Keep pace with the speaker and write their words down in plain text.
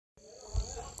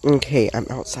Okay, I'm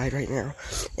outside right now,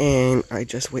 and I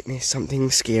just witnessed something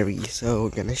scary, so I'm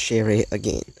gonna share it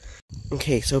again.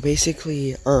 Okay, so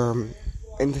basically, in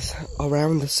this,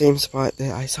 around the same spot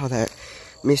that I saw that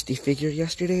misty figure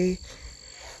yesterday,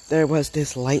 there was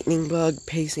this lightning bug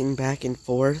pacing back and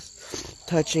forth,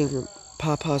 touching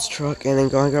Papa's truck, and then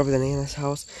going over to Nana's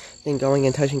house, then going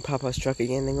and touching Papa's truck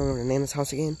again, then going over to Nana's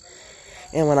house again.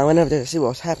 And when I went over there to see what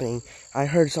was happening, I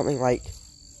heard something like,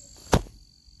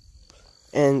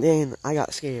 and then I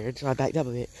got scared, so I backed up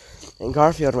a bit. And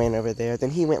Garfield ran over there. Then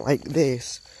he went like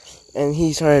this, and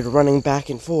he started running back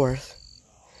and forth.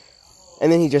 And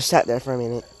then he just sat there for a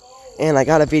minute. And I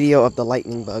got a video of the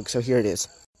lightning bug, so here it is.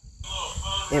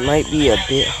 It might be a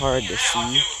bit hard to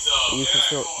see.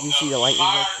 You see the lightning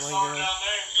bug flying around.